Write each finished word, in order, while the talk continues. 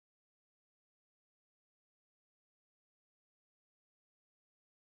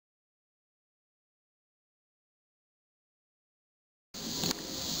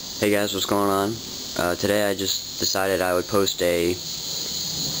Hey guys, what's going on? Today I just decided I would post a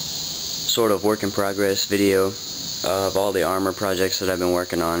sort of work in progress video of all the armor projects that I've been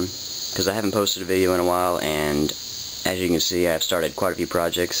working on, because I haven't posted a video in a while, and as you can see I've started quite a few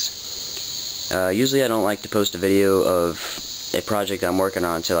projects. Usually I don't like to post a video of a project I'm working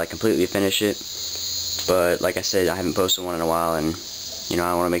on until I completely finish it, but like I said, I haven't posted one in a while, and you know,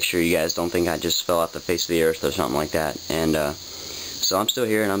 I want to make sure you guys don't think I just fell off the face of the earth or something like that. And so I'm still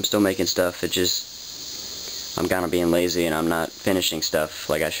here and I'm still making stuff. It just, I'm kind of being lazy and I'm not finishing stuff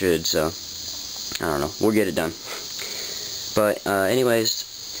like I should, so I don't know, we'll get it done. But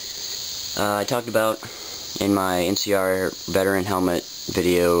anyways, I talked about in my NCR veteran helmet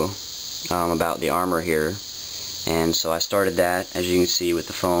video about the armor here, and so I started that, as you can see, with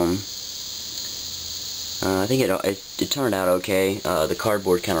the foam. I think it turned out okay. The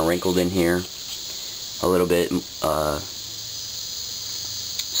cardboard kind of wrinkled in here a little bit,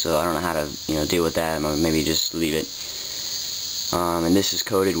 so I don't know how to, you know, deal with that. Maybe just leave it. And this is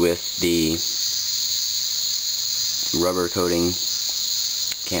coated with the rubber coating.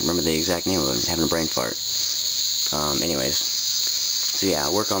 Can't remember the exact name of it. I'm having a brain fart. Anyways, so yeah,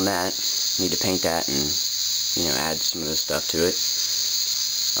 I'll work on that. Need to paint that and, you know, add some of this stuff to it.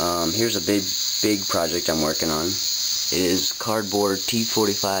 Here's a big project I'm working on. It is cardboard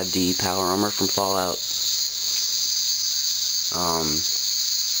T45D power armor from Fallout.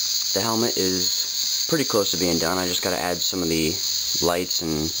 The helmet is pretty close to being done. I just got to add some of the lights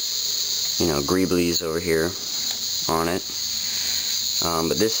and, you know, greeblies over here on it.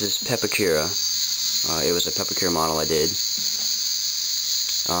 But this is Pepakura. It was a Pepakura model I did.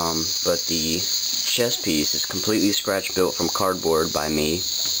 But the chest piece is completely scratch built from cardboard by me.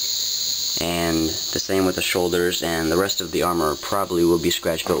 And the same with the shoulders, and the rest of the armor probably will be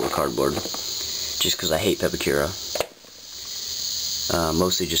scratch built with cardboard, just because I hate Pepakura.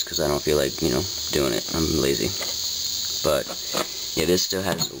 Mostly just because I don't feel like, you know, doing it. I'm lazy. But yeah, this still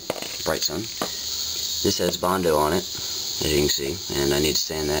has bright sun. This has Bondo on it, as you can see, and I need to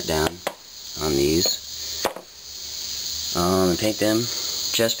sand that down on these and paint them.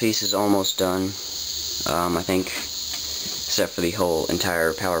 Chest piece is almost done. I think, except for the whole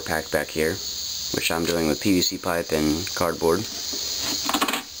entire power pack back here, which I'm doing with PVC pipe and cardboard.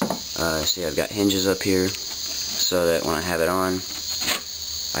 See, I've got hinges up here so that when I have it on,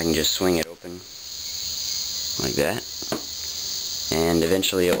 I can just swing it open like that, and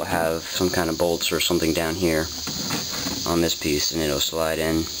eventually it will have some kind of bolts or something down here on this piece, and it'll slide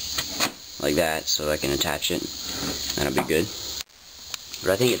in like that so I can attach it. That'll be good.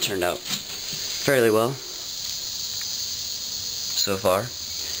 But I think it turned out fairly well so far,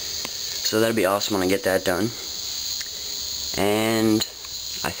 so that'd be awesome when I get that done. And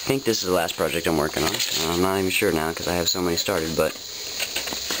I think this is the last project I'm working on. I'm not even sure now because I have so many started, but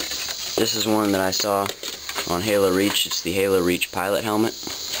this is one that I saw on Halo Reach. It's the Halo Reach pilot helmet,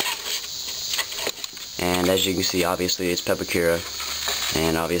 and as you can see, obviously it's Pepakura,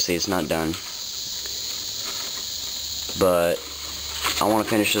 and obviously it's not done, but I want to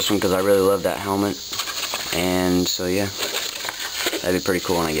finish this one because I really love that helmet, and so yeah, that'd be pretty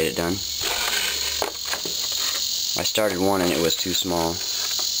cool when I get it done. I started one and it was too small,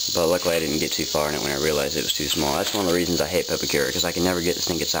 but luckily I didn't get too far in it when I realized it was too small. That's one of the reasons I hate Pepakura, because I can never get this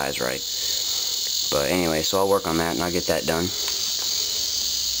thing its size right. But anyway, so I'll work on that and I'll get that done.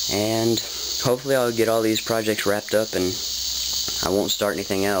 And hopefully I'll get all these projects wrapped up and I won't start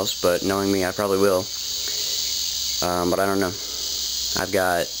anything else, but knowing me, I probably will. But I don't know. I've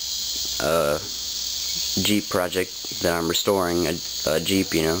got a Jeep project that I'm restoring, a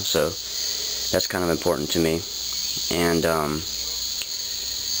Jeep, you know, so that's kind of important to me. And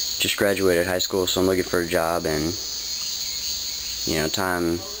just graduated high school, so I'm looking for a job, and you know,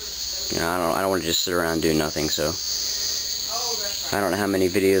 time, you know, I don't want to just sit around and do nothing. So I don't know how many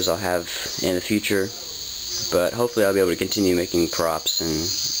videos I'll have in the future, but hopefully I'll be able to continue making props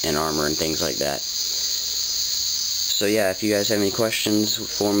and armor and things like that. So yeah, if you guys have any questions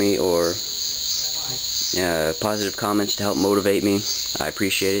for me or positive comments to help motivate me, I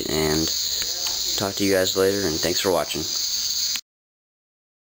appreciate it, and talk to you guys later, and thanks for watching.